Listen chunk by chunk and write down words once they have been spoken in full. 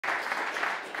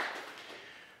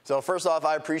So first off,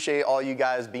 I appreciate all you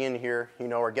guys being here. You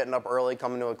know, or getting up early,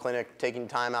 coming to a clinic, taking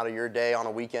time out of your day on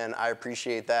a weekend. I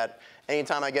appreciate that.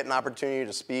 Anytime I get an opportunity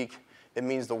to speak, it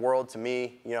means the world to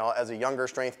me. You know, as a younger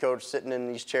strength coach sitting in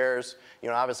these chairs, you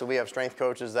know, obviously we have strength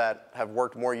coaches that have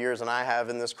worked more years than I have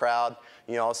in this crowd.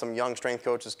 You know, some young strength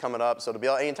coaches coming up. So to be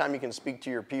able, anytime you can speak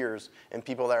to your peers and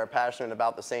people that are passionate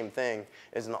about the same thing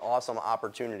is an awesome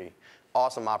opportunity.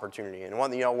 Awesome opportunity. And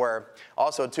one, you know, where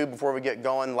also too, before we get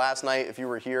going, last night, if you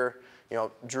were here, you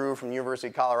know, Drew from University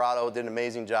of Colorado did an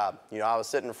amazing job. You know, I was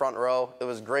sitting in front row. It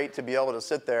was great to be able to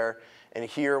sit there and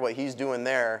hear what he's doing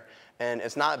there. And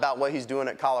it's not about what he's doing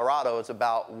at Colorado. It's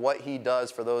about what he does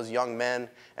for those young men.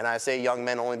 And I say young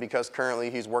men only because currently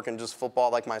he's working just football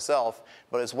like myself.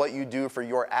 But it's what you do for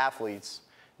your athletes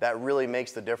that really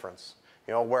makes the difference.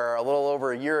 You know, where a little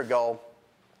over a year ago,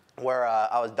 where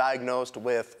I was diagnosed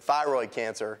with thyroid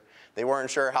cancer. They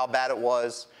weren't sure how bad it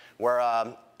was, where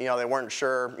you know, they weren't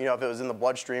sure, you know, if it was in the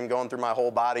bloodstream going through my whole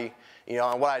body. You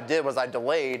know, and what I did was I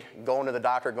delayed going to the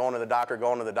doctor, going to the doctor,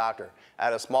 going to the doctor. I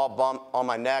had a small bump on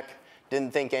my neck,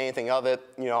 didn't think anything of it.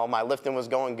 You know, my lifting was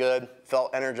going good,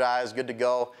 felt energized, good to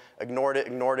go. Ignored it,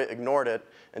 ignored it, ignored it,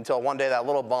 until one day that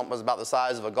little bump was about the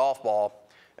size of a golf ball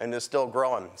and is still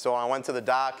growing. So when I went to the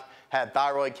doc, had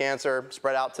thyroid cancer,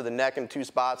 spread out to the neck in 2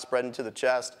 spots, spread into the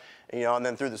chest, you know, and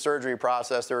then through the surgery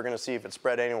process, they were going to see if it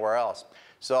spread anywhere else.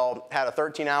 So had a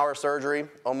 13-hour surgery,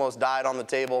 almost died on the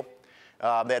table.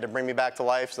 They had to bring me back to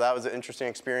life, so that was an interesting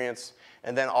experience.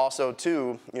 And then also,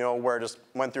 too, you know, where I just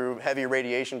went through heavy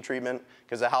radiation treatment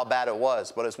because of how bad it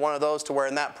was. But it's one of those to where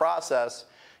in that process,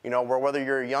 you know, where whether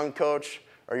you're a young coach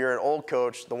or you're an old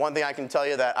coach, the one thing I can tell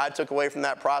you that I took away from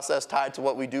that process tied to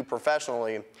what we do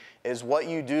professionally is what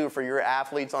you do for your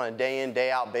athletes on a day-in,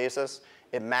 day-out basis.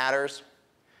 It matters.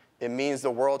 It means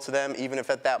the world to them, even if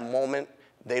at that moment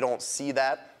they don't see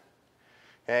that.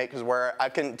 Okay? Because where I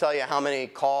couldn't tell you how many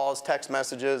calls, text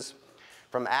messages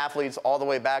from athletes all the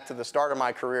way back to the start of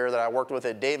my career that I worked with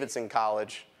at Davidson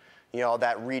College, you know,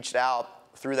 that reached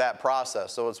out through that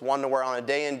process. So it's one to where on a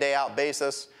day-in, day-out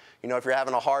basis, you know, if you're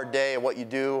having a hard day at what you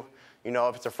do, you know,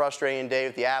 if it's a frustrating day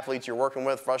with the athletes you're working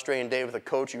with, frustrating day with a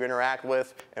coach you interact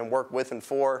with and work with and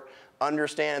for,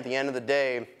 understand at the end of the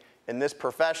day, in this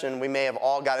profession, we may have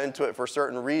all got into it for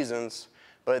certain reasons,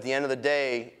 but at the end of the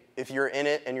day, if you're in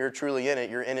it and you're truly in it,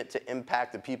 you're in it to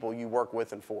impact the people you work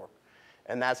with and for.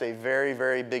 And that's a very,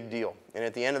 very big deal. And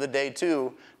at the end of the day,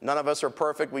 too, none of us are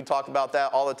perfect. We talk about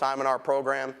that all the time in our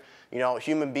program. You know,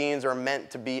 human beings are meant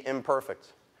to be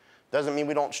imperfect. Doesn't mean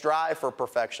we don't strive for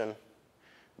perfection,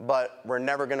 but we're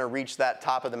never going to reach that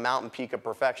top of the mountain peak of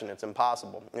perfection. It's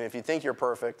impossible. And if you think you're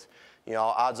perfect, you know,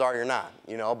 odds are you're not,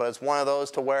 you know, but it's one of those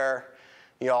to where,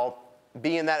 you know,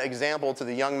 being that example to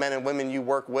the young men and women you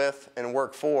work with and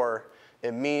work for,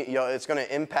 you know, it's going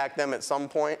to impact them at some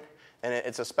point, and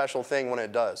it's a special thing when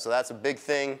it does. So that's a big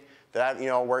thing that, you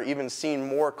know, we're even seen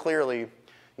more clearly,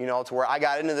 you know, to where I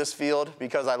got into this field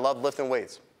because I loved lifting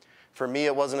weights. For me,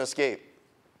 it was an escape.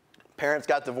 Parents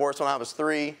got divorced when I was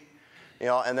 3. You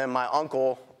know, and then my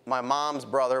uncle, my mom's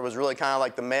brother, was really kind of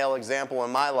like the male example in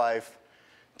my life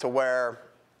to where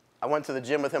I went to the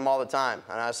gym with him all the time.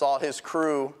 And I saw his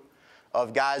crew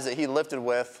of guys that he lifted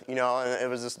with, you know, and it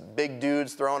was just big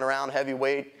dudes throwing around heavy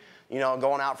weight, you know,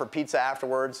 going out for pizza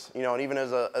afterwards, you know, and even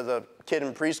as a kid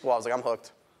in preschool, I was like, I'm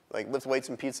hooked. Like, lift weights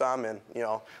and pizza, I'm in, you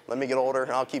know, let me get older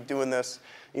and I'll keep doing this,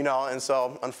 you know, and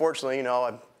so unfortunately, you know,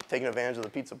 I'm taking advantage of the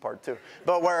pizza part too.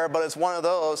 But it's one of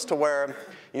those to where,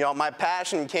 you know, my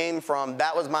passion came from,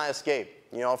 that was my escape.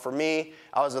 You know, for me,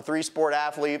 I was a 3-sport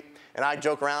athlete, and I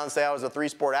joke around and say I was a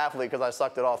 3-sport athlete because I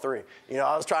sucked at all 3. You know,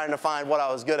 I was trying to find what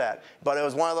I was good at. But it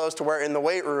was one of those to where in the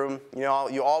weight room, you know,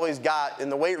 you always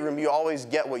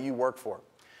get what you work for.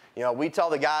 You know, we tell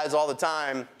the guys all the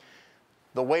time,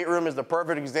 the weight room is the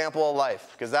perfect example of life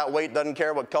because that weight doesn't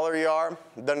care what color you are,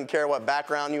 it doesn't care what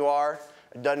background you are,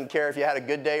 it doesn't care if you had a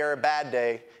good day or a bad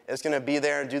day. It's going to be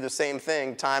there and do the same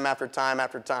thing time after time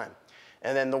after time.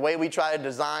 And then the way we try to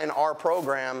design our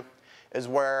program is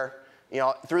where, you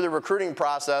know, through the recruiting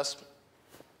process,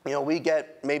 you know, we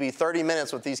get maybe 30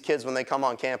 minutes with these kids when they come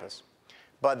on campus.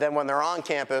 But then when they're on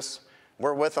campus,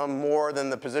 we're with them more than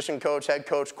the position coach, head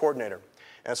coach, coordinator.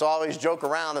 And so I always joke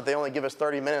around that they only give us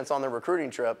 30 minutes on the recruiting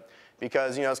trip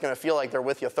because, you know, it's going to feel like they're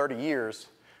with you 30 years.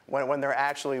 When they're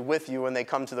actually with you when they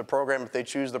come to the program, if they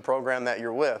choose the program that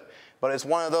you're with. But it's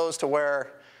one of those to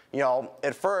where, you know,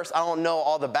 at first I don't know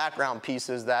all the background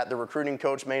pieces that the recruiting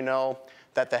coach may know,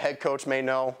 that the head coach may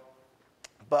know.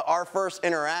 But our first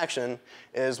interaction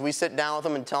is we sit down with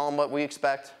them and tell them what we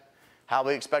expect, how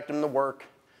we expect them to work,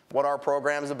 what our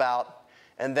program's about.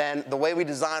 And then the way we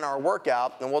design our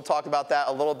workout, and we'll talk about that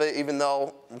a little bit, even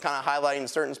though I'm kind of highlighting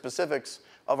certain specifics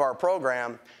of our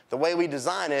program, the way we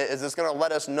design it is it's going to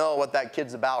let us know what that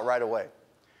kid's about right away.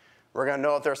 We're going to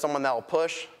know if there's someone that will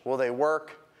push, will they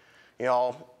work,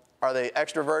 are they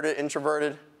extroverted,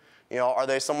 introverted, are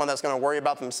they someone that's going to worry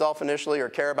about themselves initially or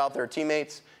care about their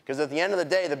teammates? Because at the end of the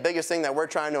day, the biggest thing that we're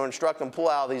trying to instruct and pull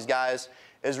out of these guys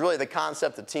is really the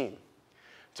concept of team.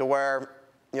 To where,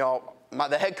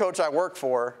 the head coach I work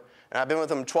for, and I've been with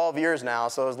him 12 years now,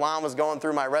 so as Lon was going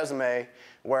through my resume,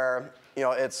 where,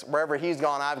 it's wherever he's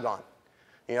gone, I've gone.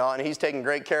 And he's taking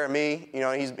great care of me.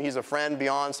 He's a friend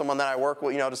beyond someone that I work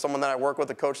with, to someone that I work with,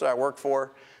 the coach that I work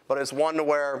for. But it's one to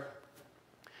where,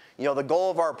 the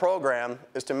goal of our program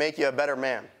is to make you a better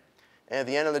man. And at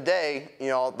the end of the day,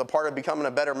 the part of becoming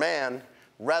a better man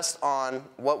rests on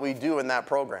what we do in that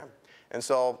program. And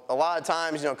so a lot of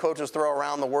times, coaches throw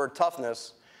around the word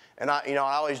toughness. And I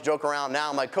always joke around now.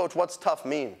 I'm like, Coach, what's tough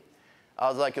mean? I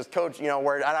was like, because Coach,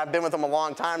 and I've been with him a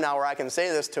long time now where I can say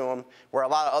this to him, where a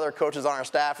lot of other coaches on our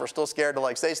staff are still scared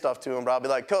to say stuff to him. But I'll be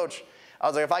like, Coach, I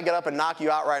was like, if I get up and knock you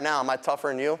out right now, am I tougher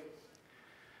than you?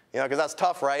 Because that's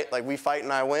tough, right? Like, we fight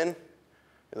and I win.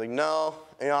 He's like, no.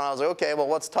 And I was like, okay, well,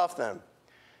 what's tough then?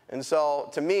 And so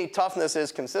to me, toughness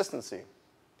is consistency.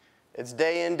 It's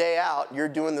day in, day out, you're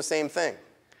doing the same thing.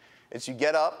 It's you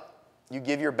get up, you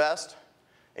give your best,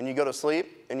 and you go to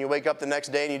sleep, and you wake up the next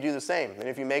day and you do the same. And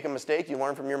if you make a mistake, you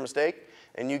learn from your mistake,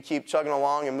 and you keep chugging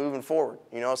along and moving forward.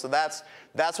 So that's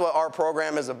what our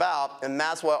program is about, and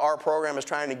that's what our program is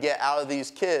trying to get out of these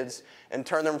kids and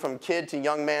turn them from kid to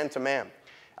young man to man.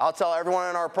 I'll tell everyone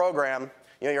in our program,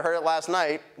 you heard it last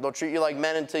night, they'll treat you like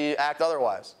men until you act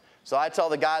otherwise. So I tell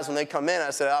the guys when they come in, I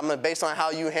said, based on how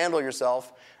you handle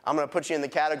yourself, I'm going to put you in the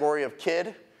category of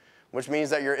kid, which means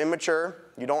that you're immature,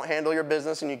 you don't handle your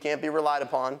business, and you can't be relied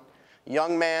upon.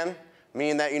 Young man,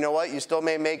 meaning that, you still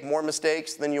may make more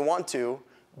mistakes than you want to,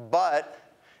 but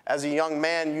as a young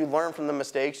man, you learn from the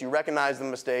mistakes, you recognize the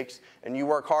mistakes, and you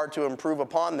work hard to improve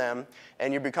upon them,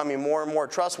 and you're becoming more and more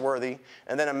trustworthy.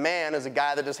 And then a man is a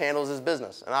guy that just handles his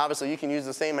business. And obviously, you can use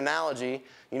the same analogy,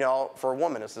 for a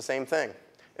woman. It's the same thing.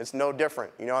 It's no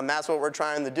different, and that's what we're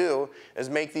trying to do is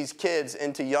make these kids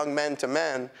into young men to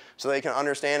men so they can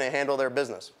understand and handle their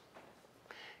business.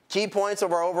 Key points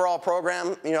of our overall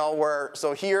program,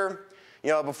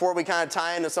 before we kind of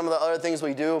tie into some of the other things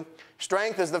we do,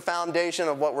 strength is the foundation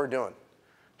of what we're doing.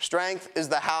 Strength is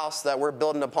the house that we're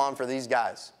building upon for these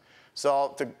guys.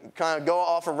 So to kind of go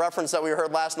off a reference that we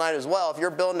heard last night as well, if you're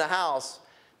building a house,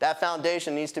 that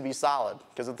foundation needs to be solid,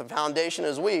 because if the foundation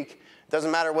is weak, it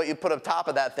doesn't matter what you put up top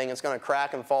of that thing, it's going to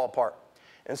crack and fall apart.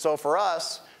 And so for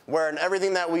us, where in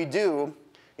everything that we do,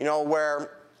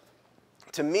 where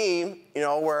to me,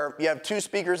 where you have two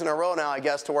speakers in a row now, I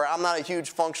guess, to where I'm not a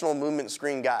huge functional movement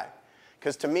screen guy.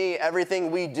 Because to me,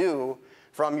 everything we do,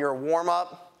 from your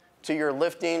warm-up to your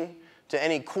lifting to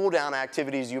any cool-down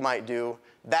activities you might do,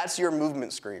 that's your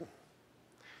movement screen.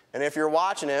 And if you're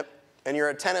watching it, and you're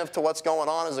attentive to what's going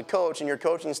on as a coach, and your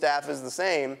coaching staff is the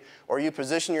same, or you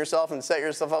position yourself and set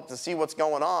yourself up to see what's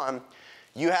going on,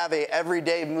 you have a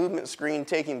everyday movement screen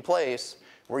taking place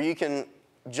where you can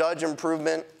judge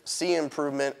improvement, see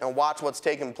improvement, and watch what's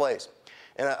taking place.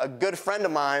 And a good friend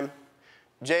of mine,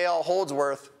 J.L.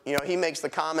 Holdsworth, he makes the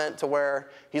comment to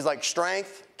where he's like,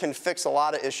 strength can fix a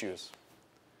lot of issues.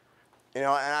 And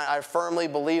I firmly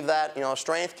believe that,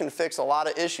 strength can fix a lot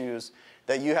of issues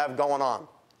that you have going on.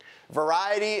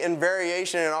 Variety and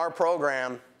variation in our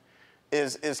program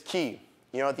is key.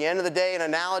 At the end of the day, an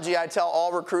analogy I tell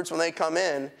all recruits when they come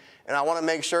in, and I want to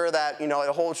make sure that, it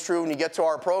holds true when you get to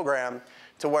our program,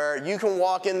 to where you can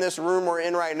walk in this room we're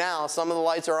in right now, some of the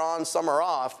lights are on, some are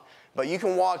off, but you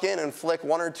can walk in and flick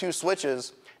one or two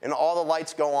switches and all the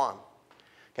lights go on.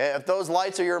 Okay? If those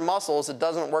lights are your muscles, it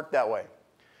doesn't work that way.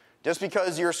 Just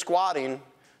because you're squatting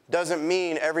doesn't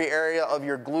mean every area of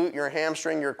your glute, your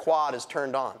hamstring, your quad is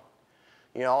turned on.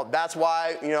 That's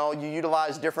why, you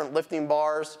utilize different lifting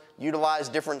bars, utilize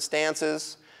different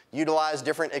stances, utilize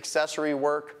different accessory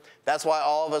work. That's why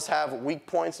all of us have weak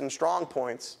points and strong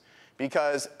points,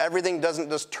 because everything doesn't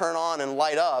just turn on and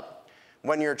light up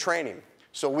when you're training.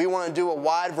 So we want to do a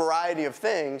wide variety of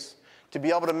things to be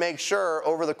able to make sure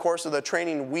over the course of the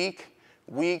training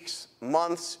weeks,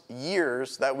 months,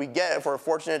 years that we get, if we're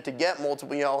fortunate to get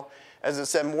multiple, as I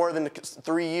said, more than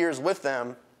 3 years with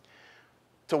them,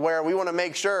 to where we want to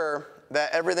make sure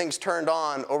that everything's turned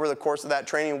on over the course of that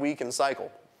training week and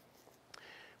cycle.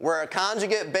 We're a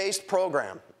conjugate-based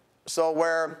program. So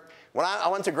when I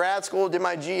went to grad school, did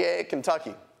my GA at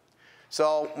Kentucky.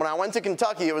 So when I went to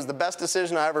Kentucky, it was the best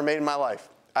decision I ever made in my life.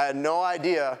 I had no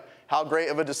idea how great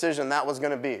of a decision that was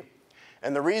going to be.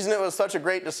 And the reason it was such a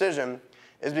great decision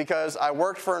is because I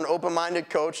worked for an open-minded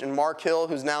coach in Mark Hill,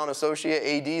 who's now an associate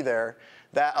AD there,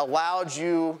 that allowed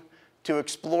you to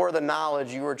explore the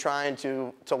knowledge you were trying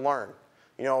to learn.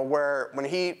 You know, where when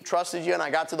he trusted you, and I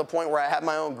got to the point where I had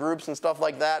my own groups and stuff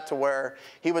like that, to where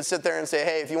he would sit there and say,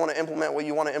 hey, if you want to implement what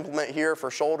you want to implement here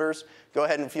for shoulders, go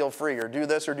ahead and feel free, or do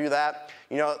this or do that.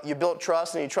 You know, you built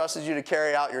trust, and he trusted you to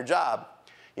carry out your job.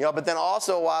 You know, but then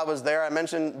also while I was there, I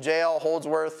mentioned J.L.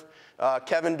 Holdsworth,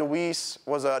 Kevin DeWeese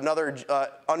was another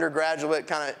undergraduate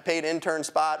kind of paid intern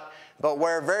spot, but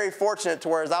we're very fortunate to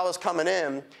where as I was coming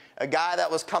in, a guy that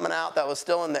was coming out that was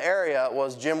still in the area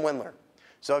was Jim Windler.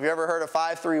 So have you ever heard of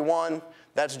 531?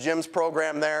 That's Jim's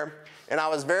program there. And I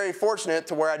was very fortunate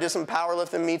to where I did some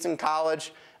powerlifting meets in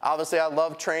college. Obviously, I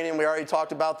love training. We already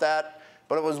talked about that.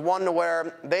 But it was one to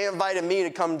where they invited me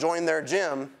to come join their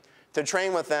gym to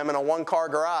train with them in a one-car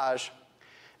garage.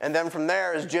 And then from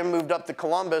there, as Jim moved up to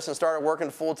Columbus and started working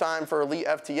full-time for Elite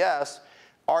FTS,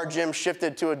 our gym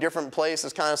shifted to a different place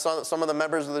as kind of some of the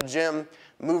members of the gym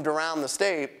moved around the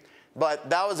state. But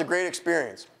that was a great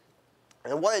experience.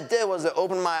 And what it did was it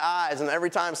opened my eyes, and every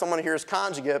time someone hears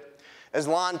conjugate, as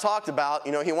Lon talked about,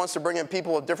 you know, he wants to bring in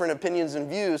people with different opinions and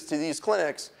views to these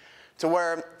clinics, to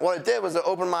where what it did was it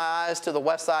opened my eyes to the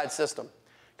West Side system.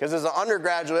 Because as an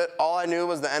undergraduate, all I knew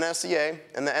was the NSCA,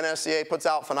 and the NSCA puts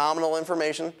out phenomenal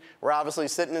information. We're obviously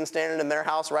sitting and standing in their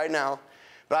house right now.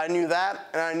 But I knew that,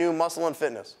 and I knew muscle and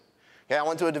fitness. Okay, I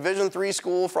went to a Division III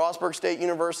school, Frostburg State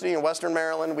University in Western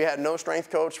Maryland. We had no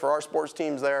strength coach for our sports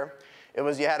teams there. It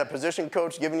was you had a position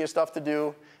coach giving you stuff to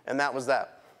do, and that was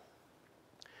that.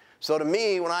 So to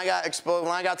me, when I got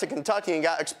to Kentucky and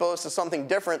got exposed to something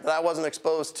different that I wasn't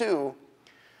exposed to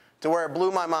where it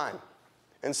blew my mind.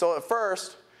 And so at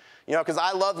first, you know, because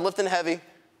I loved lifting heavy.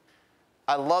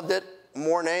 I loved it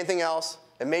more than anything else.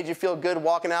 It made you feel good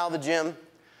walking out of the gym,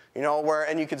 you know,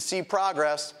 and you could see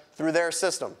progress through their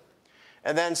system.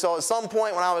 And then so at some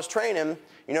point when I was training,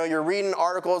 you know, you're reading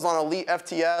articles on Elite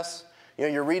FTS. You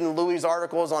know, you're reading Louis'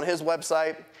 articles on his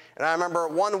website. And I remember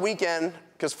one weekend,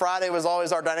 because Friday was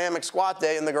always our dynamic squat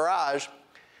day in the garage,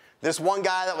 this one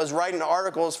guy that was writing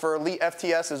articles for Elite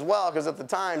FTS as well, because at the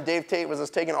time, Dave Tate was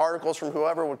just taking articles from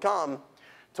whoever would come,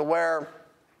 to where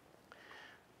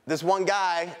this one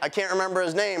guy, I can't remember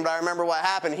his name, but I remember what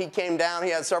happened. He came down. He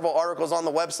had several articles on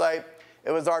the website.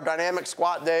 It was our dynamic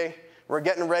squat day. We're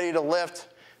getting ready to lift.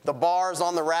 The bar's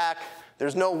on the rack.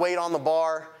 There's no weight on the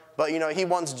bar. But, you know, he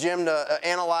wants Jim to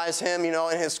analyze him, you know,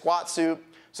 in his squat suit.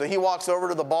 So he walks over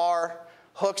to the bar,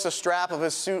 hooks a strap of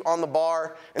his suit on the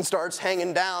bar, and starts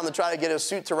hanging down to try to get his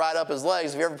suit to ride up his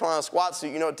legs. If you ever put on a squat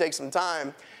suit, you know it takes some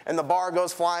time. And the bar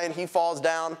goes flying, he falls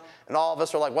down, and all of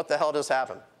us are like, what the hell just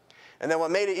happened? And then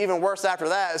what made it even worse after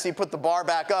that is he put the bar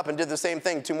back up and did the same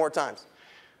thing 2 more times.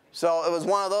 So it was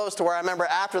one of those to where I remember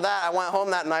after that, I went home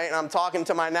that night, and I'm talking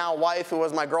to my now wife, who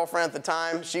was my girlfriend at the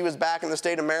time. She was back in the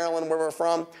state of Maryland, where we're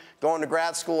from, going to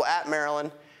grad school at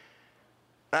Maryland.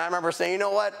 And I remember saying, you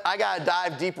know what, I got to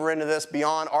dive deeper into this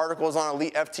beyond articles on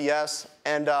Elite FTS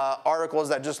and articles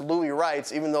that just Louis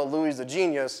writes, even though Louis is a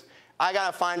genius. I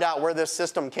got to find out where this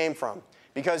system came from.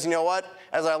 Because you know what,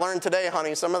 as I learned today,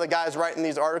 honey, some of the guys writing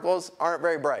these articles aren't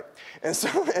very bright. And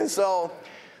so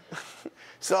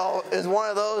it's one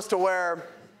of those to where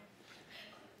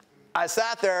I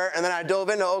sat there and then I dove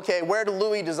into, okay, where did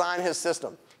Louis design his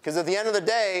system? Because at the end of the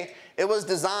day, it was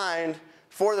designed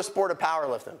for the sport of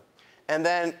powerlifting. And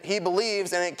then he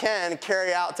believes, and it can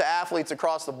carry out to athletes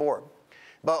across the board.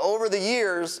 But over the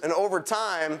years and over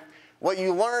time, what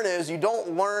you learn is you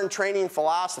don't learn training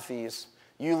philosophies,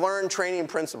 you learn training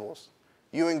principles.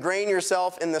 You ingrain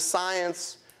yourself in the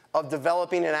science of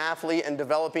developing an athlete and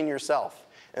developing yourself.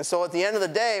 And so at the end of the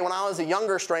day, when I was a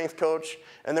younger strength coach,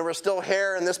 and there was still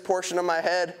hair in this portion of my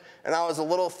head, and I was a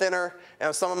little thinner,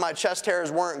 and some of my chest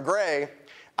hairs weren't gray,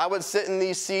 I would sit in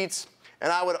these seats,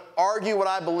 and I would argue what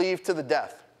I believed to the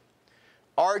death.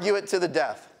 Argue it to the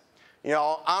death. You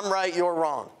know, I'm right, you're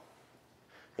wrong.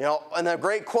 You know, and a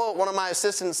great quote one of my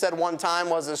assistants said one time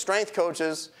was, as strength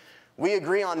coaches, we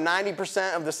agree on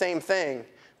 90% of the same thing,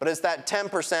 but it's that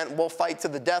 10% we'll fight to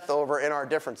the death over in our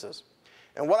differences.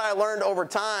 And what I learned over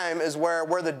time is where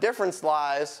the difference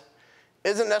lies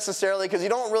isn't necessarily, because you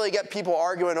don't really get people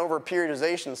arguing over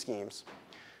periodization schemes.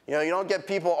 You know, you don't get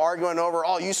people arguing over,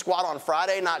 oh, you squat on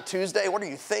Friday, not Tuesday. What are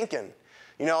you thinking?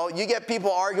 You know, you get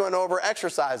people arguing over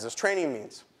exercises, training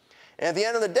means. And at the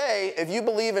end of the day, if you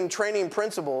believe in training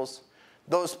principles,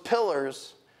 those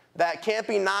pillars that can't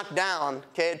be knocked down,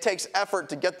 okay, it takes effort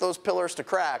to get those pillars to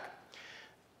crack,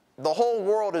 the whole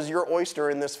world is your oyster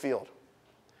in this field.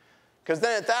 Because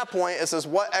then at that point, it says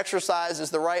what exercise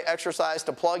is the right exercise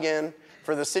to plug in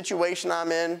for the situation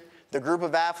I'm in, the group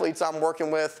of athletes I'm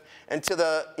working with, and to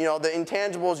the, the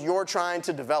intangibles you're trying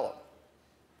to develop.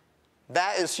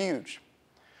 That is huge.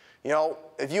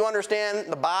 If you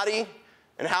understand the body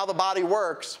and how the body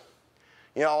works,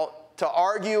 to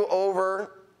argue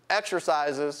over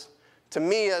exercises, to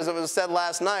me, as it was said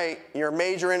last night, you're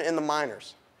majoring in the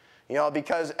minors.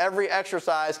 Because every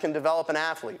exercise can develop an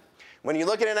athlete. When you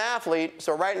look at an athlete,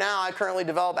 so right now I currently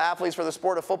develop athletes for the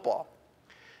sport of football.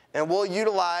 And we'll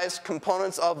utilize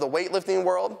components of the weightlifting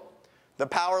world, the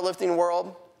powerlifting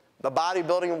world, the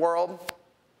bodybuilding world.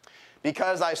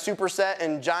 Because I superset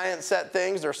and giant set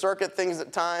things or circuit things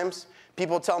at times,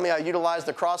 people tell me I utilize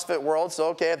the CrossFit world, so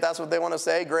okay, if that's what they want to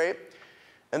say, great.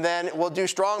 And then we'll do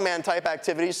strongman type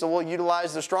activities, so we'll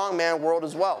utilize the strongman world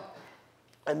as well.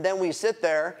 And then we sit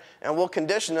there and we'll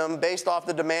condition them based off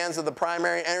the demands of the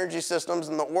primary energy systems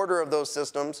and the order of those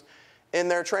systems in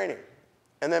their training.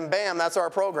 And then bam, that's our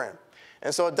program.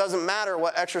 And so it doesn't matter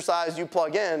what exercise you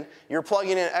plug in, you're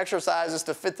plugging in exercises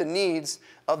to fit the needs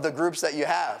of the groups that you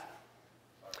have.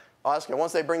 Oscar,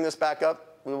 once they bring this back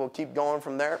up, we will keep going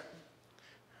from there.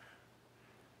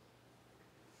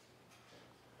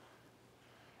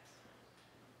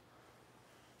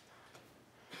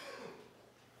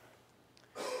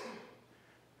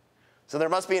 So there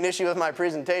must be an issue with my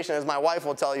presentation. As my wife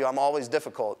will tell you, I'm always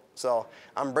difficult. So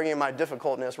I'm bringing my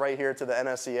difficultness right here to the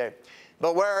NSCA.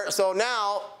 So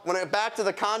now, when I back to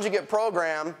the conjugate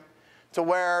program, to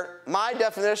where my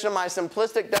definition, my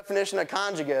simplistic definition of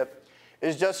conjugate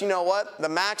is just, the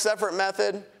max effort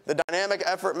method, the dynamic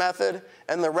effort method,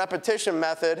 and the repetition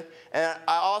method. And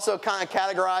I also kind of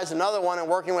categorize another one in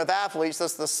working with athletes,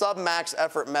 that's the sub-max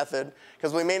effort method,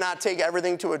 because we may not take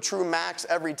everything to a true max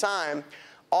every time.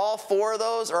 All four of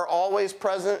those are always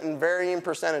present in varying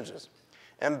percentages.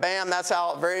 And bam, that's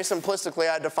how, very simplistically,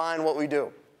 I define what we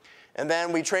do. And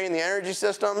then we train the energy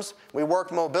systems, we work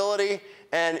mobility,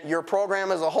 and your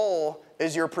program as a whole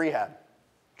is your prehab.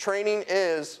 Training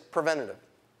is preventative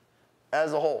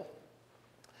as a whole.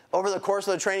 Over the course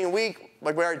of the training week,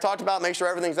 like we already talked about, make sure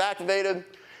everything's activated.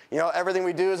 Everything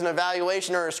we do is an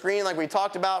evaluation or a screen like we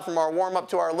talked about, from our warm-up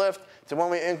to our lift to when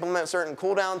we implement certain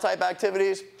cool-down type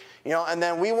activities. And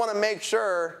then we want to make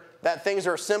sure that things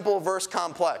are simple versus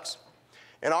complex.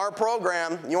 In our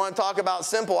program, you want to talk about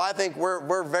simple, I think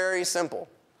we're very simple.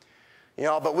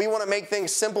 But we want to make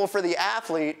things simple for the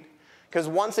athlete, because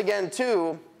once again,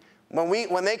 too,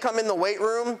 when they come in the weight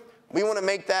room, we want to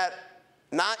make that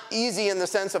not easy in the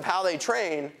sense of how they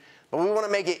train, but we want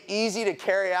to make it easy to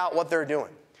carry out what they're doing.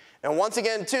 And once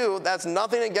again, too, that's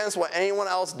nothing against what anyone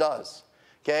else does.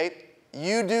 Okay?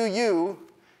 You do you,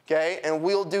 okay, and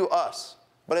we'll do us.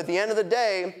 But at the end of the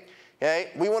day,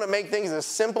 okay, we want to make things as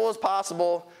simple as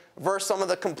possible versus some of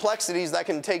the complexities that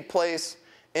can take place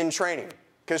in training.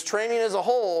 Because training as a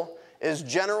whole is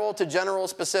general to general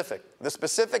specific. The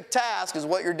specific task is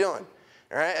what you're doing.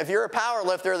 All right? If you're a power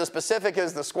lifter, the specific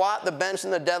is the squat, the bench,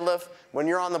 and the deadlift when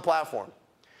you're on the platform.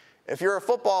 If you're a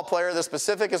football player, the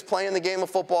specific is playing the game of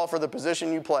football for the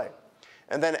position you play.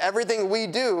 And then everything we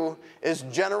do is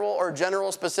general or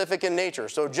general specific in nature.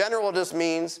 So general just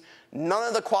means none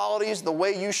of the qualities, the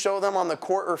way you show them on the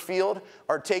court or field,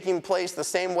 are taking place the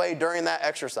same way during that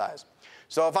exercise.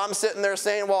 So if I'm sitting there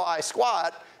saying, well, I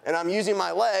squat, and I'm using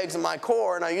my legs and my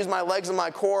core, and I use my legs and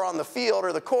my core on the field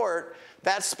or the court,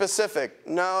 that's specific.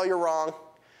 No, you're wrong.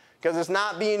 Because it's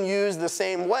not being used the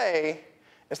same way.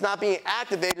 It's not being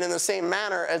activated in the same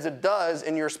manner as it does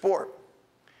in your sport.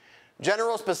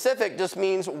 General specific just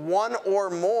means one or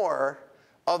more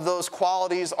of those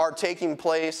qualities are taking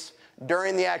place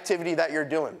during the activity that you're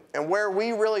doing. And where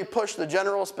we really push the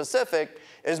general specific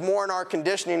is more in our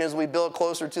conditioning as we build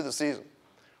closer to the season.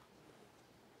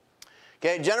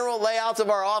 Okay, general layouts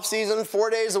of our off season, 4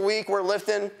 days a week we're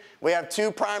lifting. We have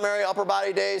 2 primary upper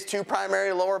body days, 2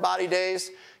 primary lower body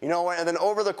days. And then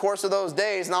over the course of those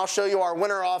days, and I'll show you our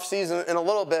winter off season in a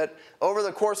little bit, over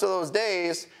the course of those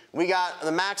days, we got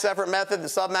the max effort method, the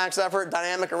sub-max effort,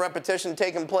 dynamic and repetition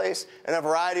taking place in a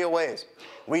variety of ways.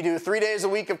 We do 3 days a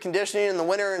week of conditioning in the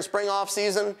winter and spring off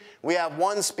season. We have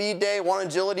 1 speed day, 1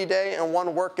 agility day, and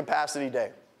 1 work capacity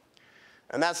day.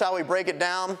 And that's how we break it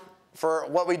down for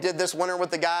what we did this winter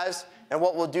with the guys and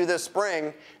what we'll do this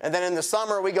spring. And then in the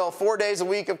summer, we go 4 days a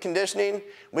week of conditioning.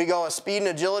 We go a speed and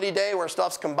agility day where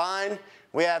stuff's combined.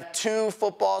 We have 2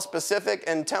 football-specific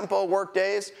and tempo work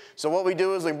days. So what we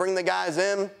do is we bring the guys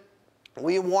in.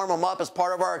 We warm them up as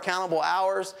part of our accountable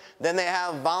hours. Then they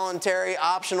have voluntary,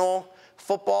 optional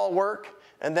football work.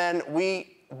 And then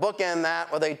we bookend that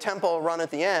with a tempo run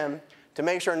at the end to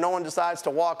make sure no one decides to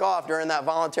walk off during that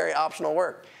voluntary optional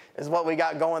work is what we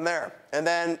got going there. And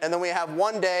then we have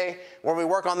one day where we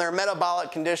work on their metabolic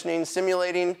conditioning,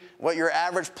 simulating what your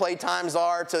average play times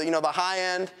are to the high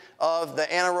end of the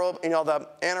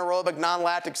anaerobic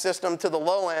non-lactic system to the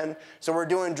low end. So we're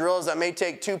doing drills that may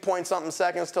take 2-point-something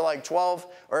seconds to like 12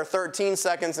 or 13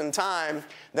 seconds in time.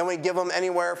 Then we give them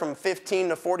anywhere from 15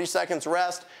 to 40 seconds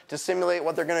rest to simulate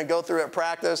what they're going to go through at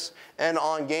practice and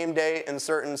on game day in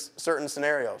certain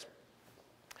scenarios.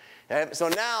 Okay, so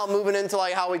now moving into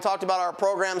like how we talked about our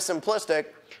program simplistic.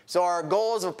 So our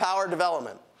goals of power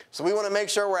development. So we want to make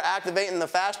sure we're activating the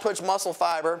fast twitch muscle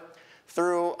fiber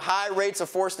through high rates of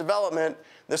force development,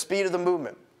 the speed of the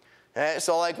movement. Okay,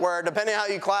 so like where depending on how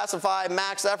you classify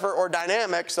max effort or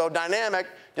dynamic, so dynamic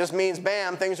just means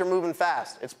bam, things are moving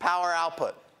fast. It's power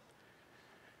output.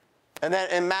 And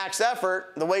then in max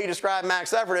effort, the way you describe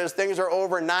max effort is things are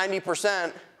over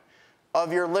 90%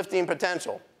 of your lifting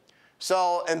potential.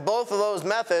 So, and both of those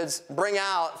methods bring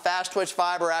out fast twitch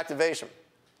fiber activation.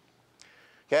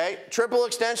 Okay, triple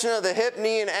extension of the hip,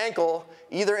 knee, and ankle,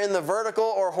 either in the vertical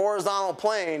or horizontal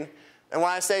plane. And when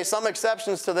I say some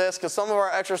exceptions to this, because some of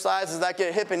our exercises that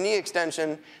get hip and knee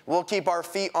extension, we'll keep our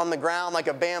feet on the ground like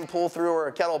a band pull through or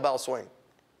a kettlebell swing.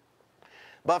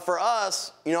 But for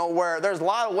us, where there's a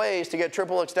lot of ways to get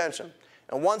triple extension.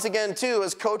 And once again, too,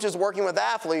 as coaches working with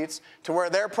athletes to where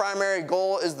their primary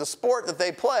goal is the sport that they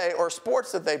play or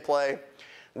sports that they play,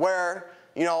 where,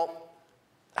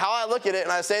 how I look at it,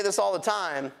 and I say this all the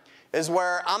time, is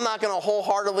where I'm not going to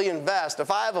wholeheartedly invest.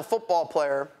 If I have a football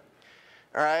player,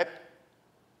 all right,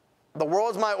 the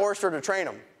world's my oyster to train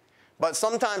them. But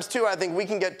sometimes, too, I think we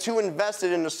can get too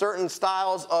invested into certain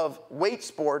styles of weight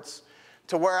sports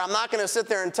to where I'm not going to sit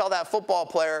there and tell that football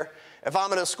player, if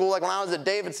I'm at a school, like when I was at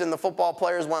Davidson, the football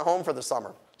players went home for the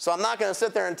summer. So I'm not going to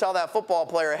sit there and tell that football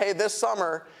player, hey, this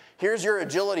summer, here's your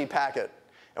agility packet.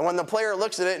 And when the player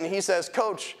looks at it and he says,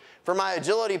 coach, for my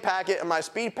agility packet and my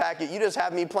speed packet, you just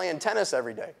have me playing tennis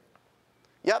every day.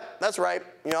 Yep, that's right,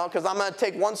 because I'm going to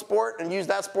take one sport and use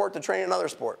that sport to train another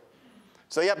sport.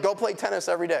 So yep, go play tennis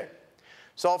every day.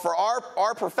 So for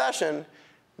our profession,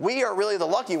 we are really the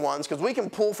lucky ones because we can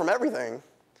pull from everything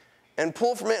and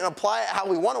pull from it and apply it how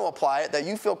we want to apply it, that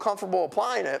you feel comfortable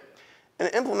applying it,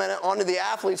 and implement it onto the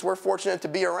athletes we're fortunate to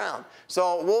be around.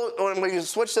 So when we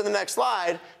switch to the next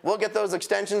slide, we'll get those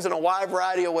extensions in a wide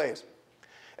variety of ways.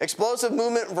 Explosive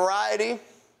movement variety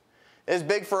is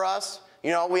big for us.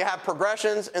 We have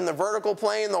progressions in the vertical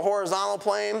plane, the horizontal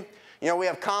plane. We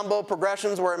have combo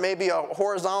progressions where it may be a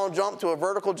horizontal jump to a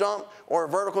vertical jump or a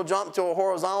vertical jump to a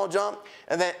horizontal jump.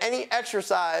 And then any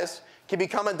exercise can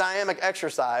become a dynamic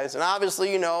exercise. And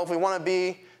obviously, if we want to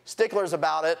be sticklers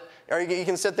about it, or you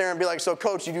can sit there and be like, so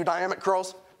coach, you do dynamic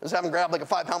curls? Just have them grab like a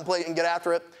 5-pound plate and get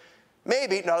after it.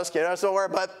 Maybe, no, just kidding. So,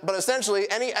 but essentially,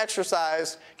 any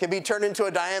exercise can be turned into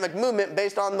a dynamic movement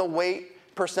based on the weight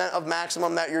 % of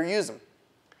maximum that you're using.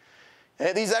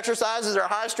 And these exercises are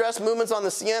high-stress movements on the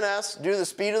CNS due to the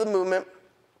speed of the movement.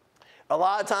 A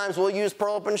lot of times, we'll use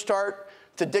Perlipin's chart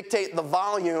to dictate the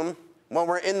volume when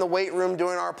we're in the weight room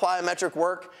doing our plyometric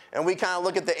work, and we kind of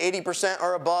look at the 80%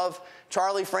 or above.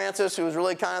 Charlie Francis, who is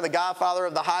really kind of the godfather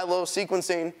of the high-low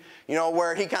sequencing,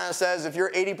 where he kind of says if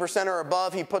you're 80% or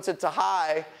above, he puts it to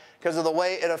high because of the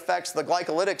way it affects the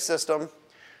glycolytic system.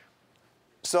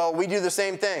 So we do the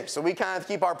same thing. So we kind of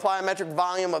keep our plyometric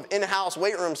volume of in-house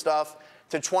weight room stuff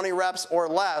to 20 reps or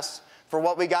less for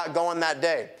what we got going that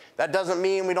day. That doesn't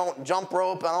mean we don't jump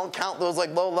rope. I don't count those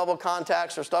like low-level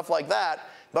contacts or stuff like that.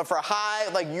 But for high,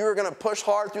 like you're going to push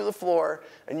hard through the floor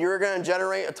and you're going to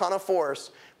generate a ton of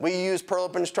force, we use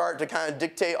Perlipin's chart to kind of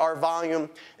dictate our volume.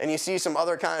 And you see some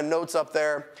other kind of notes up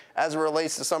there as it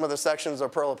relates to some of the sections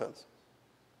of Perlipin's.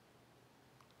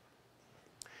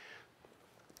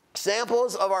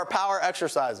 Samples of our power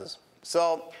exercises.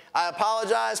 So I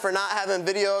apologize for not having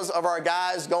videos of our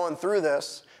guys going through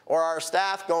this or our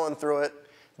staff going through it,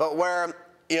 but where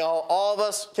all of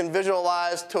us can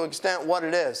visualize to an extent what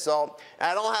it is. So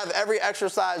I don't have every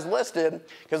exercise listed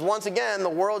because once again, the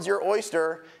world's your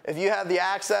oyster. If you have the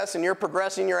access and you're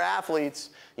progressing your athletes,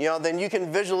 then you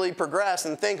can visually progress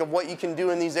and think of what you can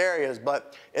do in these areas.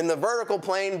 But in the vertical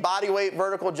plane, body weight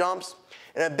vertical jumps.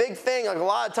 And a big thing, like a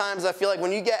lot of times I feel like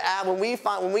when we get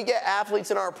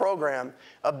athletes in our program,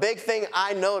 a big thing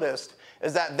I noticed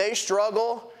is that they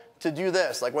struggle to do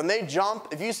this. Like when they jump,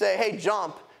 if you say, hey,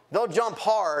 jump, they'll jump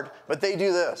hard, but they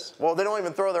do this. Well, they don't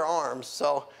even throw their arms.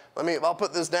 So I'll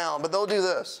put this down, but they'll do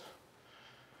this.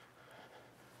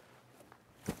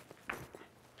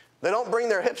 They don't bring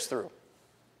their hips through.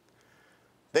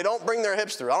 They don't bring their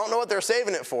hips through. I don't know what they're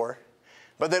saving it for,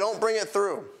 but they don't bring it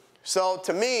through. So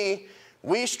to me,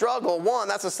 we struggle. One,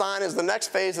 that's a sign is the next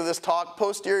phase of this talk,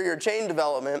 posterior chain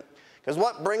development, because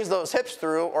what brings those hips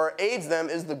through or aids them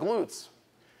is the glutes.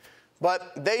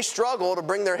 But they struggle to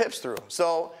bring their hips through.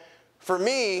 So for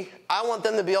me, I want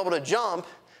them to be able to jump,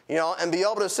 you know, and be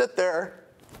able to sit there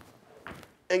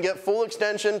and get full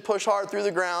extension, push hard through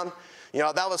the ground. You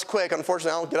know, that was quick.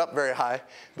 Unfortunately, I don't get up very high.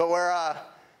 But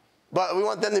we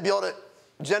want them to be able to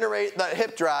generate that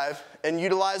hip drive and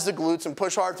utilize the glutes and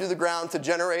push hard through the ground to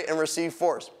generate and receive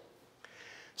force.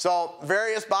 So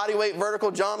various body weight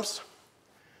vertical jumps,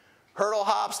 hurdle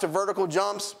hops to vertical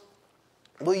jumps.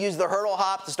 We'll use the hurdle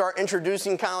hop to start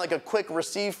introducing kind of like a quick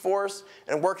receive force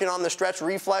and working on the stretch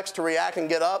reflex to react and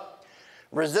get up.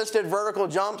 Resisted vertical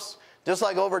jumps, just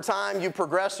like over time you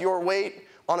progress your weight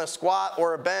on a squat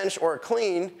or a bench or a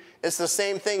clean, it's the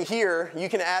same thing here. You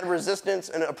can add resistance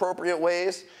in appropriate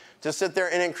ways to sit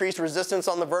there and increase resistance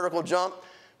on the vertical jump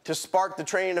to spark the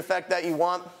training effect that you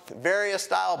want. Various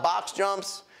style box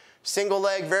jumps, single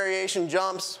leg variation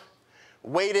jumps,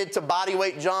 weighted to body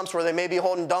weight jumps where they may be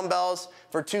holding dumbbells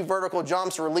for 2 vertical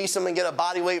jumps, release them and get a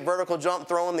body weight vertical jump,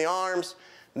 throw in the arms,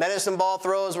 medicine ball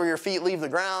throws where your feet leave the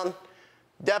ground,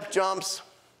 depth jumps,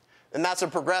 and that's a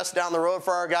progress down the road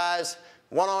for our guys.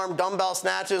 One arm dumbbell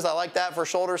snatches, I like that for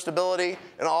shoulder stability,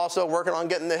 and also working on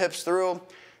getting the hips through.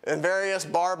 And various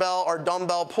barbell or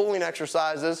dumbbell pulling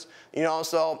exercises, you know,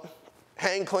 so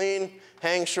hang clean,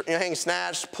 hang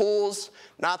snatch, pulls,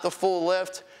 not the full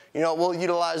lift. You know, we'll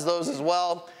utilize those as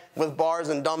well with bars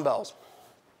and dumbbells.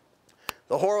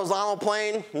 The horizontal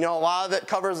plane, you know, a lot of it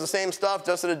covers the same stuff,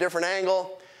 just at a different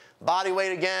angle. Body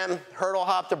weight again, hurdle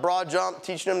hop to broad jump,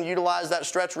 teaching them to utilize that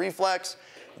stretch reflex.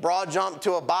 Broad jump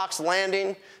to a box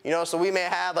landing, you know, so we may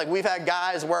have, like we've had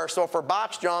guys where, so for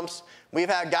box jumps, we've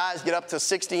had guys get up to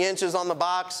 60 inches on the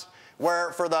box,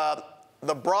 where for the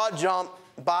broad jump,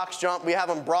 box jump, we have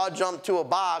them broad jump to a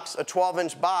box, a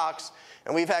 12-inch box,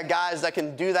 and we've had guys that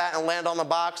can do that and land on the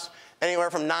box anywhere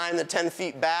from 9 to 10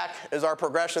 feet back is our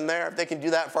progression there, if they can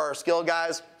do that for our skill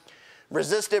guys.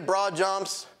 Resisted broad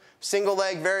jumps, single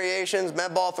leg variations,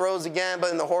 med ball throws again,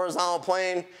 but in the horizontal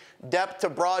plane, depth to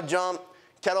broad jump,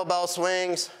 kettlebell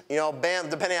swings, you know, bam,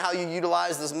 depending on how you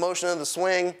utilize this motion of the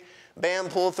swing, bam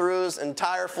pull-throughs and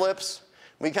tire flips,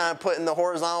 we kind of put in the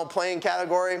horizontal plane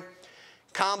category.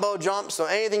 Combo jumps, so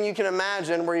anything you can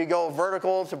imagine where you go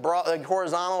vertical to broad, like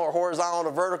horizontal or horizontal to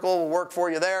vertical will work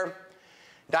for you there.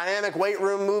 Dynamic weight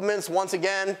room movements, once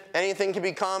again, anything can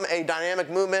become a dynamic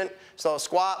movement. So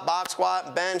squat, box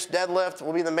squat, bench, deadlift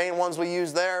will be the main ones we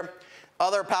use there.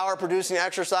 Other power producing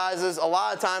exercises, a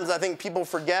lot of times I think people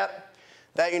forget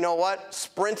that, you know what,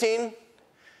 sprinting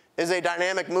is a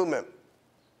dynamic movement.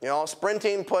 You know,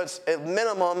 sprinting puts at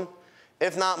minimum,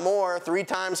 if not more, 3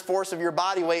 times force of your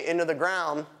body weight into the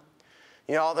ground.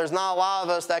 You know, there's not a lot of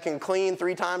us that can clean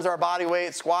 3 times our body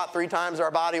weight, squat 3 times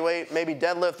our body weight, maybe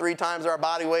deadlift 3 times our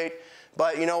body weight.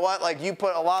 But you know what, like you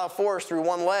put a lot of force through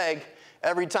one leg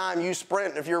every time you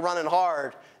sprint if you're running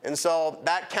hard. And so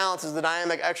that counts as the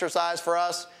dynamic exercise for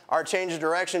us. Our change of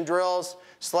direction drills,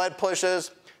 sled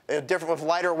pushes, different with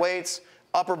lighter weights,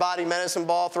 upper body medicine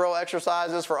ball throw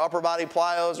exercises for upper body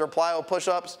plyos or plyo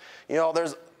push-ups. You know,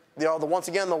 there's, you know, once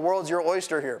again, the world's your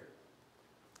oyster here.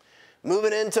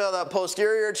 Moving into the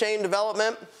posterior chain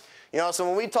development, you know, so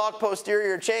when we talk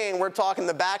posterior chain, we're talking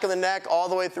the back of the neck all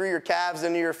the way through your calves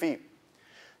into your feet.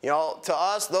 You know, to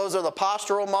us, those are the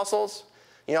postural muscles.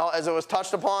 You know, as it was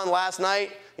touched upon last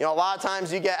night, you know, a lot of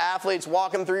times you get athletes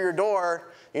walking through your door,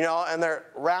 you know, and they're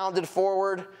rounded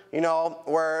forward, you know,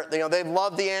 where, you know, they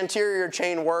love the anterior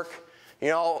chain work, you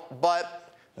know,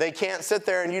 but they can't sit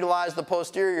there and utilize the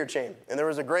posterior chain. And there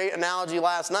was a great analogy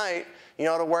last night, you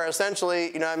know, to where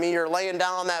essentially, you know, I mean, you're laying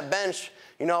down on that bench,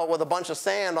 you know, with a bunch of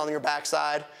sand on your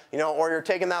backside, you know, or you're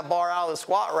taking that bar out of the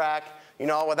squat rack, you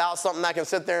know, without something that can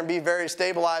sit there and be very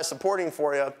stabilized supporting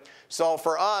for you. So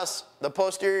for us, the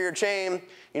posterior chain,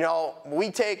 you know, we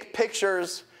take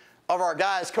pictures of our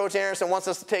guys. Coach Anderson wants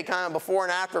us to take kind of before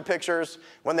and after pictures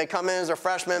when they come in as a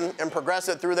freshman and progress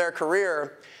it through their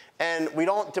career. And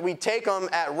we take them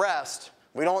at rest.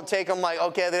 We don't take them like,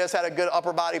 okay, they just had a good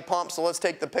upper body pump, so let's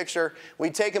take the picture. We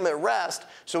take them at rest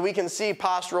so we can see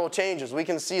postural changes. We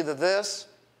can see the this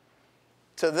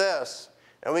to this.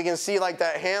 And we can see like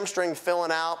that hamstring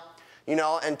filling out, you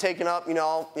know, and taking up, you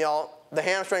know, the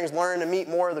hamstrings learn to meet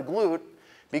more of the glute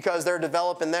because they're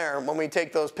developing there when we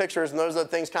take those pictures, and those are the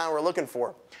things kind of we're looking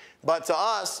for. But to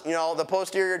us, you know, the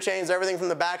posterior chain's everything from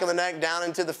the back of the neck down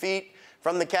into the feet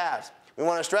from the calves. We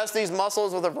want to stress these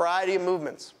muscles with a variety of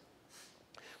movements.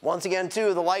 Once again,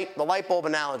 too, the light bulb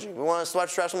analogy. We want to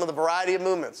stress them with a variety of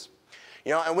movements.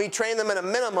 You know, and we train them at a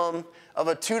minimum of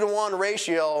a 2-to-1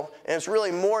 ratio, and it's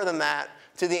really more than that,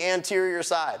 to the anterior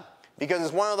side. Because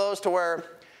it's one of those to where,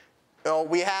 you know,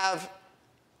 we have,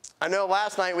 I know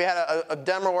last night we had a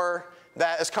demoer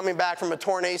that is coming back from a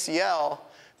torn ACL,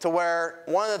 to where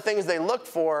one of the things they look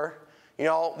for, you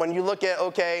know, when you look at,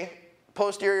 okay,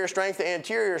 posterior strength to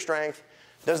anterior strength,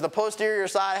 does the posterior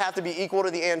side have to be equal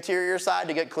to the anterior side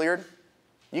to get cleared?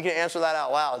 You can answer that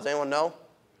out loud. Does anyone know?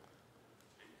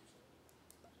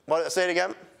 What, say it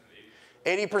again?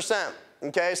 80%.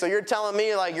 Okay, so you're telling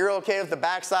me like you're okay with the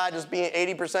back side just being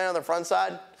 80% of the front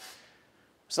side?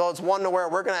 So it's one to where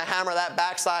we're going to hammer that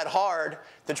backside hard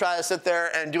to try to sit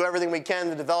there and do everything we can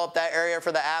to develop that area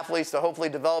for the athletes, to hopefully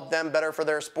develop them better for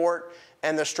their sport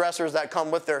and the stressors that come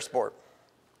with their sport.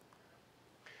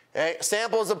 Okay.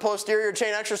 Samples of posterior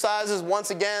chain exercises, once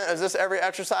again, is this every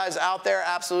exercise out there?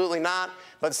 Absolutely not.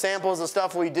 But samples of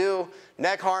stuff we do,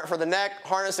 for the neck,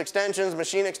 harness extensions,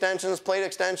 machine extensions, plate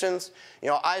extensions, you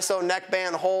know, ISO neck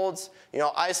band holds, you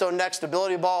know, ISO neck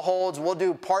stability ball holds. We'll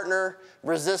do partner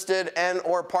resisted and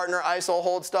or partner ISO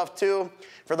hold stuff too.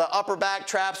 For the upper back,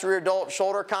 traps, rear delt,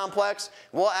 shoulder complex,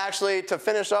 we'll actually, to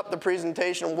finish up the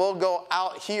presentation, we'll go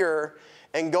out here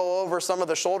and go over some of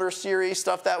the shoulder series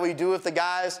stuff that we do with the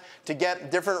guys to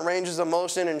get different ranges of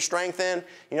motion and strength in.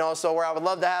 You know, so where I would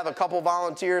love to have a couple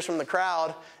volunteers from the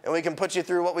crowd and we can put you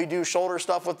through what we do shoulder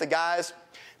stuff with the guys.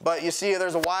 But you see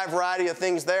there's a wide variety of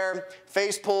things there.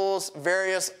 Face pulls,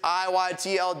 various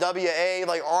IYTLWA,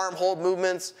 like arm hold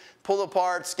movements, pull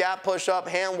apart, scap push up,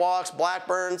 hand walks,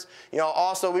 blackburns. You know,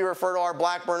 also we refer to our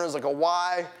blackburn as like a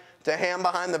Y to hand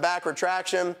behind the back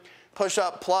retraction.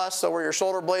 Push-up plus, so where your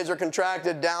shoulder blades are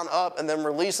contracted, down, up, and then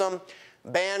release them.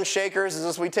 Band shakers is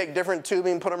this, we take different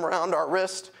tubing, put them around our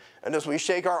wrist, and as we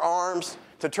shake our arms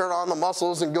to turn on the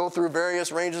muscles and go through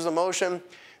various ranges of motion.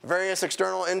 Various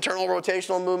external, internal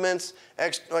rotational movements,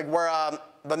 like where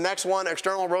the next one,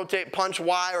 external rotate, punch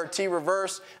Y or T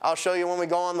reverse. I'll show you when we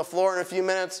go on the floor in a few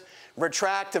minutes.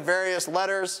 Retract to various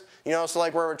letters, you know, so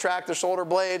like where retract the shoulder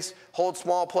blades, hold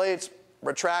small plates,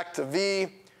 retract to V,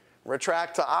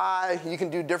 retract to I. You can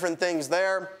do different things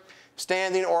there,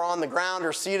 standing or on the ground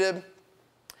or seated.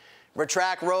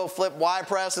 Retract row flip Y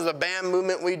press is a band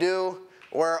movement we do,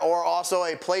 or also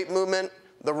a plate movement.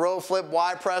 The row flip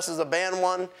Y press is a band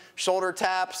one, shoulder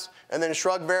taps, and then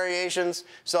shrug variations.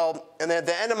 So, and then at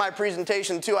the end of my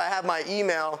presentation too, I have my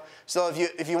email. So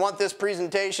if you want this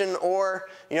presentation, or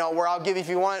you know, where I'll give you, if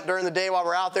you want it during the day while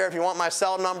we're out there, if you want my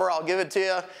cell number, I'll give it to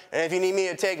you. And if you need me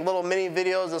to take little mini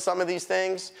videos of some of these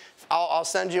things, I'll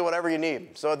send you whatever you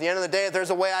need. So at the end of the day, if there's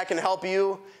a way I can help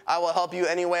you, I will help you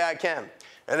any way I can.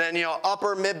 And then, you know,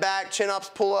 upper, mid back, chin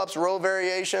ups, pull ups, row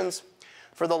variations.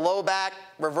 For the low back,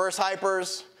 reverse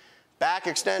hypers, back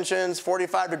extensions,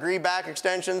 45-degree back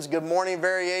extensions, good morning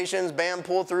variations, band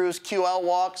pull-throughs, QL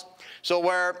walks. So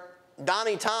where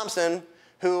Donnie Thompson,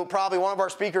 who probably one of our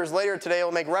speakers later today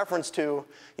will make reference to,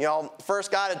 you know,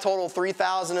 first guy to total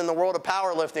 3,000 in the world of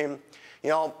powerlifting, you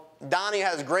know, Donnie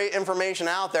has great information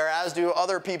out there, as do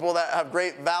other people that have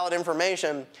great valid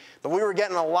information. But we were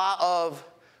getting a lot of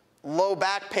low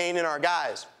back pain in our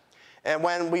guys. And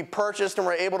when we purchased and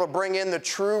were able to bring in the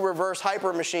true reverse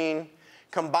hyper machine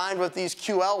combined with these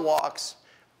QL walks,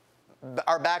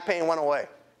 our back pain went away.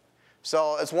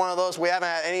 So it's one of those, we haven't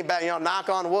had any back, you know, knock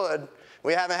on wood,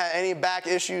 we haven't had any back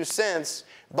issues since.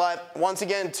 But once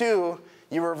again, too,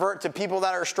 you revert to people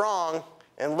that are strong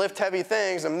and lift heavy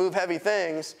things and move heavy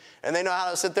things, and they know how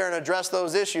to sit there and address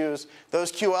those issues,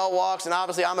 those QL walks. And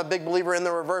obviously I'm a big believer in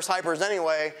the reverse hypers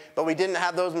anyway, but we didn't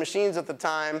have those machines at the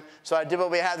time, so I did what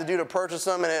we had to do to purchase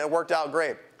them, and it worked out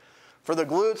great. For the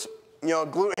glutes, you know,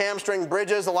 glute hamstring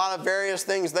bridges, a lot of various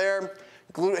things there.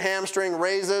 Glute hamstring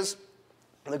raises,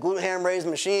 the glute ham raise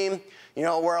machine, you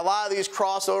know, where a lot of these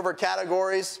crossover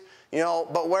categories, you know,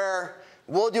 but where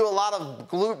we'll do a lot of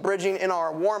glute bridging in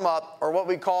our warm-up, or what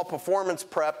we call performance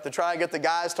prep, to try to get the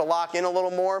guys to lock in a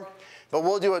little more. But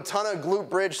we'll do a ton of glute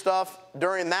bridge stuff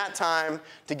during that time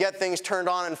to get things turned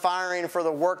on and firing for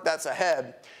the work that's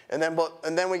ahead. And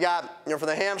then we got, you know, for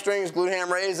the hamstrings, glute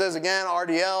ham raises, again,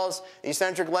 RDLs,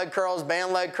 eccentric leg curls,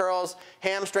 band leg curls,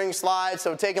 hamstring slides,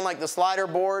 so taking like the slider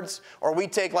boards, or we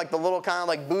take like the little kind of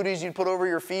like booties you'd put over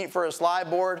your feet for a slide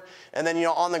board, and then, you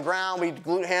know, on the ground, we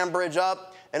glute ham bridge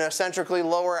up and eccentrically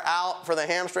lower out for the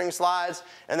hamstring slides.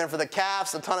 And then for the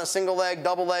calves, a ton of single leg,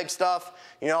 double leg stuff,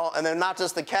 you know, and then not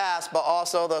just the calves, but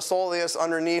also the soleus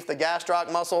underneath the gastroc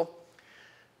muscle.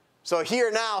 So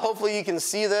here now, hopefully you can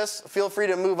see this. Feel free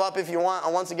to move up if you want.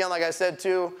 And once again, like I said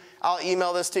too, I'll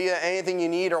email this to you. Anything you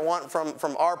need or want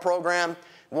from our program,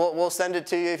 we'll send it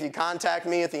to you if you contact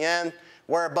me at the end.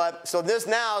 So this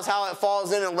now is how it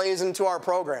falls in and lays into our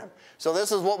program. So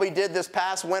this is what we did this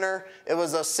past winter. It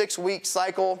was a 6-week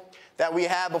cycle that we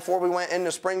had before we went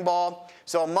into spring ball.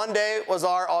 So Monday was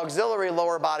our auxiliary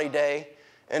lower body day.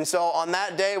 And so on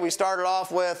that day, we started off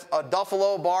with a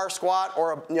Duffalo bar squat,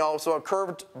 or so a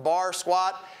curved bar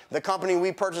squat. The company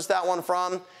we purchased that one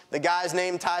from, the guy's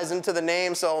name ties into the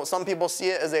name. So some people see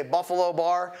it as a Buffalo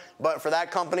bar, but for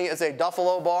that company, it's a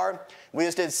Duffalo bar. We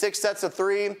just did 6 sets of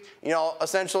 3,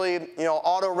 essentially,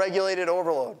 auto-regulated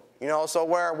overload. So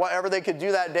where whatever they could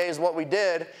do that day is what we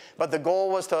did, but the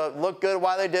goal was to look good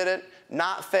while they did it,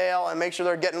 not fail, and make sure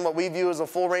they're getting what we view as a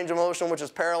full range of motion, which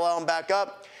is parallel and back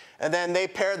up. And then they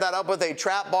paired that up with a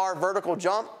trap bar vertical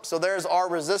jump. So there's our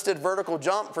resisted vertical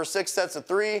jump for 6 sets of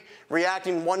 3,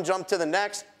 reacting one jump to the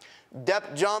next.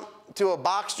 Depth jump to a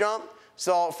box jump.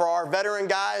 So for our veteran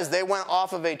guys, they went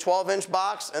off of a 12-inch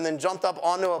box and then jumped up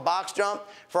onto a box jump.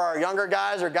 For our younger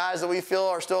guys, or guys that we feel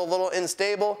are still a little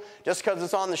unstable, just because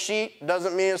it's on the sheet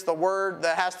doesn't mean it's the word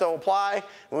that has to apply.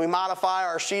 When we modify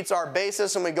our sheets, our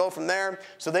basis, and we go from there.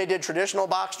 So they did traditional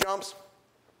box jumps.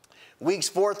 Weeks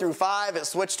 4 through 5, it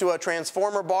switched to a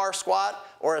transformer bar squat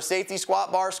or a safety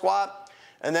squat bar squat.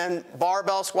 And then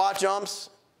barbell squat jumps,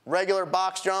 regular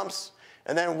box jumps.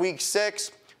 And then week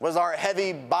 6 was our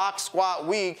heavy box squat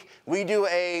week. We do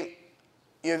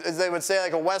as they would say,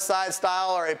 like a West Side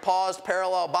style or a paused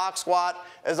parallel box squat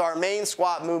as our main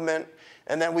squat movement.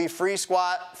 And then we free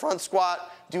squat, front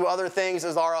squat, do other things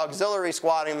as our auxiliary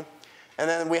squatting. And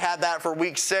then we had that for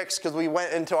week 6 because we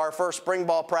went into our first spring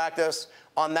ball practice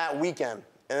on that weekend.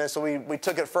 And then so we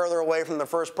took it further away from the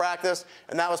first practice,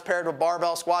 and that was paired with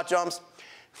barbell squat jumps.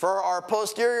 For our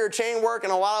posterior chain work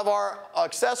and a lot of our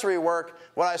accessory work,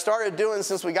 what I started doing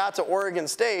since we got to Oregon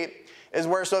State is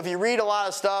so if you read a lot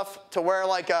of stuff to where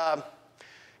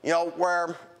where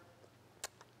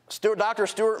Dr.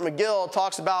 Stuart McGill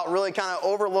talks about really kind of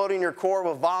overloading your core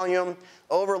with volume,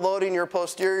 overloading your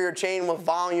posterior chain with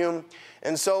volume.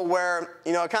 And so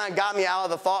it kind of got me out of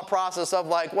the thought process of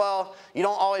you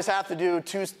don't always have to do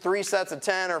 3 sets of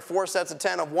 10 or 4 sets of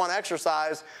 10 of one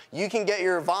exercise. You can get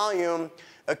your volume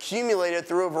accumulated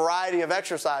through a variety of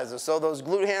exercises. So those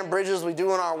glute ham bridges we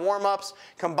do in our warm-ups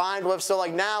combined with,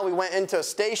 now we went into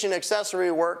station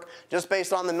accessory work just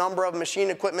based on the number of machine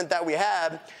equipment that we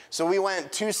had. So we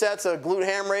went 2 sets of glute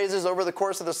ham raises over the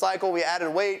course of the cycle. We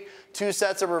added weight. 2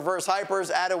 sets of reverse hypers,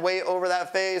 added weight over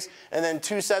that phase, and then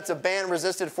 2 sets of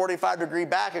band-resisted 45-degree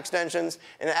back extensions,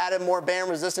 and added more band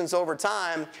resistance over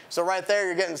time. So right there,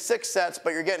 you're getting 6 sets, but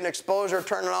you're getting exposure,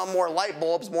 turning on more light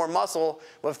bulbs, more muscle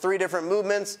with 3 different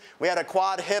movements. We had a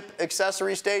quad hip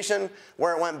accessory station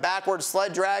where it went backward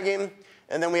sled dragging.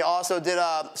 And then we also did,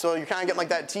 so you're kind of getting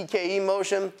that TKE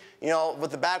motion,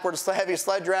 with the backwards heavy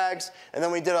sled drags. And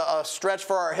then we did a stretch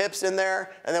for our hips in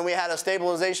there. And then we had a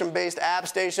stabilization-based ab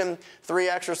station, 3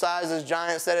 exercises,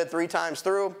 giant set it 3 times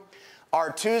through.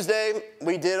 Our Tuesday,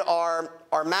 we did our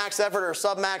max effort or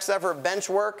sub-max effort bench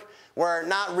work. We're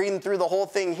not reading through the whole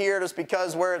thing here just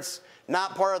because where it's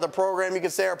not part of the program, you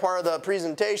could say, or part of the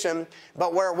presentation,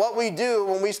 but what we do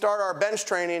when we start our bench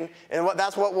training, and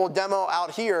that's what we'll demo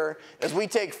out here, is we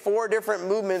take 4 different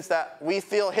movements that we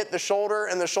feel hit the shoulder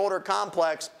and the shoulder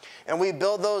complex, and we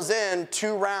build those in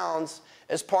 2 rounds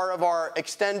as part of our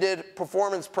extended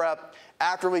performance prep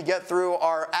after we get through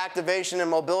our activation and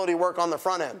mobility work on the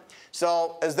front end.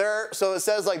 So it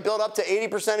says build up to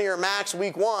 80% of your max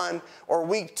week 1 or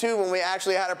week 2 when we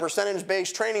actually had a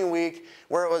percentage-based training week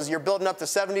where you're building up to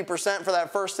 70% for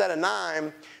that first set of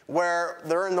 9 where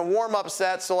they're in the warm-up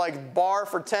set, so bar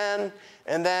for 10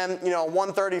 and then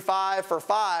 135 for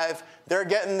 5, they're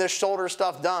getting this shoulder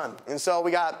stuff done. And so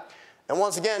and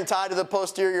once again tied to the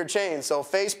posterior chain. So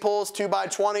face pulls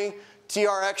 2x20,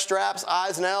 TRX straps,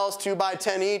 I's and L's,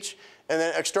 2x10 each, and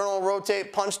then external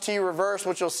rotate, punch T reverse,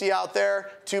 which you'll see out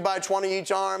there, 2x20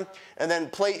 each arm, and then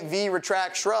plate V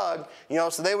retract shrug.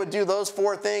 So they would do those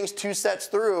 4 things 2 sets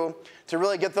through to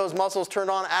really get those muscles turned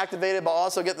on, activated, but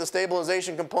also get the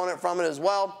stabilization component from it as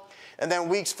well. And then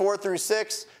weeks 4 through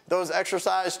 6, those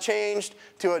exercises changed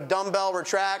to a dumbbell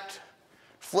retract,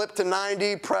 flip to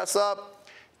 90, press up,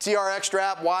 TRX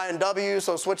strap, Y and W,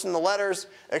 so switching the letters.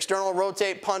 External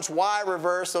rotate, punch Y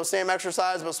reverse, so same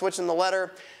exercise but switching the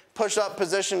letter. Push-up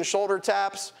position shoulder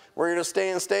taps, where you're just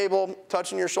staying stable,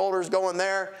 touching your shoulders, going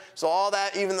there. So all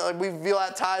that, even though we feel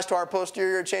that ties to our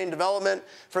posterior chain development.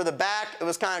 For the back, it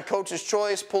was kind of coach's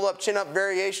choice, pull-up, chin-up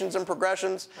variations and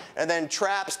progressions, and then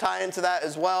traps tie into that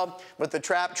as well with the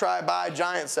trap try-by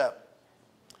giant set.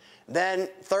 Then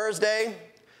Thursday,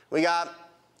 we got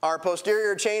our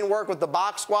posterior chain work with the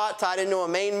box squat tied into a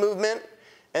main movement.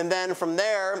 And then from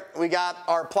there, we got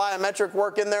our plyometric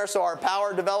work in there, so our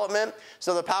power development.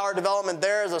 So the power development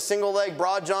there is a single leg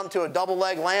broad jump to a double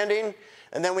leg landing.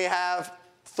 And then we have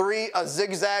a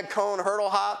zigzag cone hurdle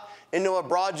hop into a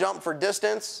broad jump for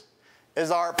distance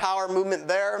is our power movement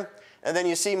there. And then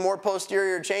you see more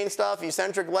posterior chain stuff,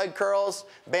 eccentric leg curls,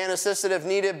 band assisted if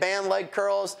needed, band leg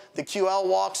curls, the QL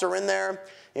walks are in there.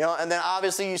 And then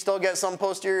obviously you still get some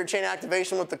posterior chain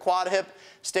activation with the quad hip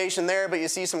station there, but you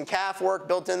see some calf work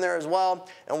built in there as well.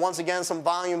 And once again, some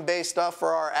volume-based stuff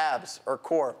for our abs or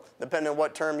core, depending on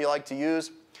what term you like to use.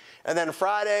 And then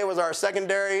Friday was our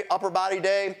secondary upper body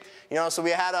day. So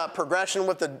we had a progression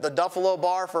with the Duffalo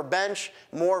bar for bench,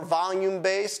 more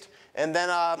volume-based. And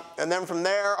then from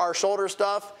there, our shoulder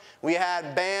stuff. We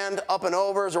had band up and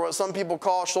overs, or what some people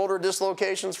call shoulder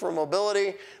dislocations for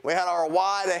mobility. We had our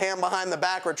Y, the hand behind the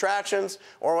back retractions,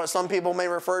 or what some people may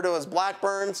refer to as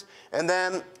Blackburns. And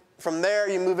then from there,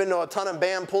 you move into a ton of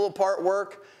band pull-apart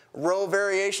work, row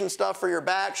variation stuff for your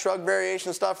back, shrug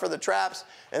variation stuff for the traps.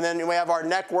 And then we have our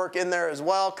neck work in there as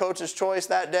well, coach's choice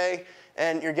that day,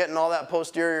 and you're getting all that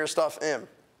posterior stuff in.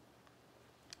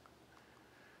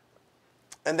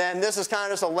 And then this is kind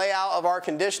of just a layout of our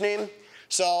conditioning.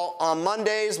 So on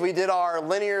Mondays, we did our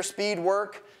linear speed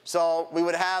work. So we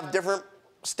would have different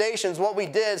stations. What we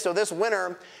did, so this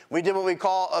winter, we did what we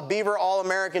call a Beaver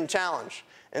All-American Challenge.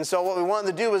 And so what we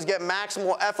wanted to do was get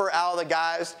maximal effort out of the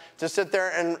guys to sit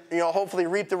there and hopefully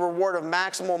reap the reward of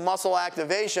maximal muscle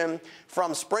activation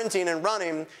from sprinting and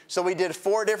running. So we did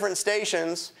 4 different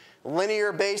stations,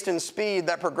 linear based in speed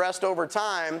that progressed over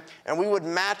time, and we would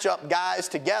match up guys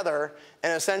together,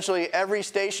 and essentially every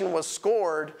station was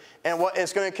scored, and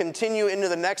it's going to continue into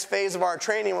the next phase of our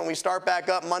training when we start back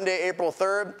up Monday, April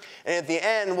 3rd, and at the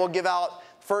end we'll give out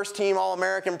first team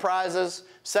All-American prizes,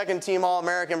 second team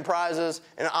All-American prizes,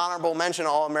 and honorable mention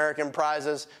All-American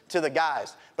prizes to the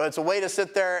guys. But it's a way to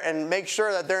sit there and make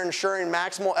sure that they're ensuring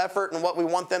maximal effort in what we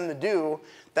want them to do,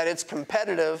 that it's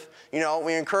competitive.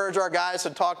 We encourage our guys to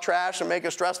talk trash and make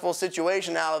a stressful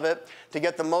situation out of it to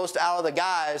get the most out of the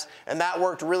guys, and that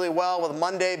worked really well with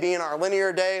Monday being our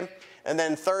linear day, and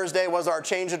then Thursday was our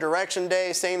change of direction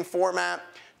day, same format.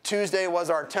 Tuesday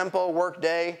was our tempo work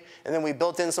day, and then we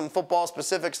built in some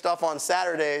football-specific stuff on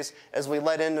Saturdays as we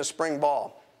led into spring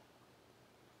ball.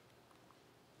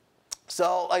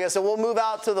 So, like I said, we'll move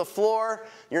out to the floor.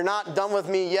 You're not done with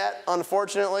me yet,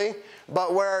 unfortunately.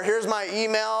 But here's my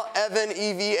email, evan.simon,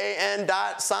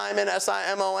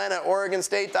 S-I-M-O-N, at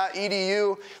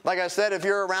oregonstate.edu. Like I said, if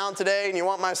you're around today and you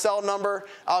want my cell number,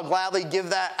 I'll gladly give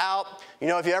that out.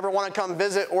 If you ever want to come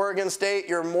visit Oregon State,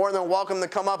 you're more than welcome to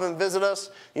come up and visit us.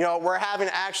 We're having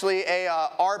actually a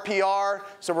RPR,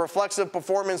 so Reflexive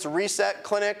Performance Reset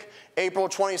Clinic, April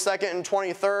 22nd and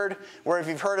 23rd, where if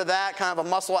you've heard of that, kind of a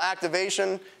muscle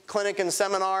activation clinic and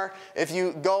seminar. If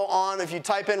you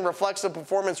type in Reflexive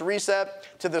Performance Reset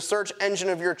to the search engine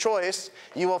of your choice,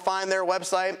 you will find their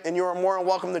website, and you are more than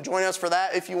welcome to join us for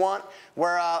that if you want.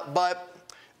 But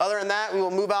other than that, we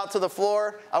will move out to the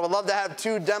floor. I would love to have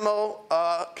 2 demo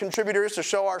contributors to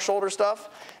show our shoulder stuff,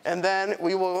 and then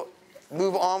we will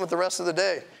move on with the rest of the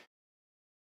day.